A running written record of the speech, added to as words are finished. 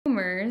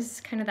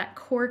boomers, kind of that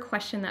core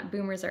question that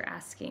boomers are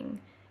asking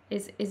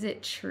is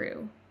it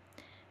true?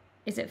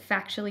 Is it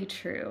factually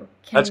true?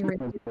 Can That's we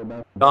because re- we're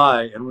about to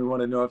die and we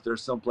want to know if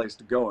there's some place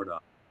to go or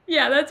not.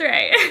 Yeah, that's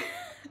right.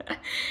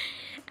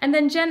 And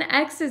then Gen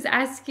X is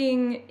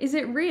asking, is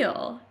it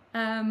real?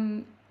 A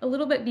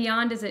little bit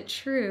beyond, is it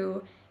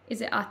true?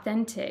 Is it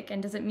authentic?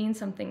 And does it mean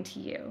something to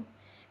you?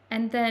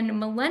 And then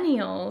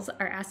millennials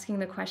are asking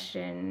the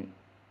question,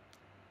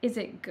 is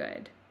it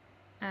good?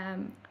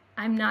 Um,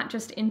 I'm not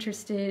just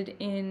interested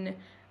in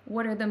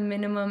what are the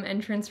minimum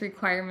entrance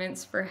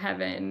requirements for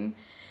heaven,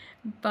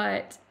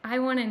 but I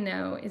want to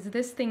know, is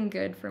this thing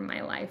good for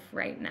my life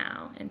right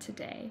now and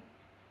today?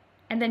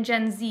 And then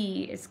Gen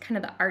Z is kind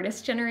of the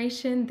artist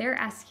generation. They're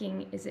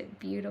asking, is it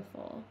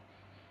beautiful?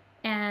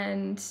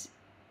 And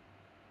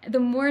the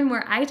more and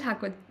more I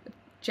talk with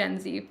Gen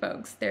Z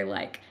folks, they're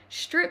like,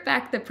 strip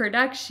back the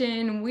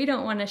production. We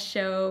don't want to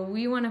show.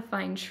 We want to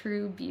find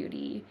true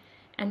beauty.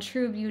 And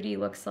true beauty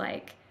looks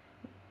like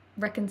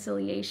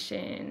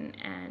reconciliation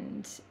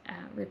and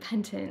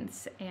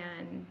repentance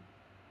and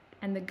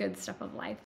the good stuff of life.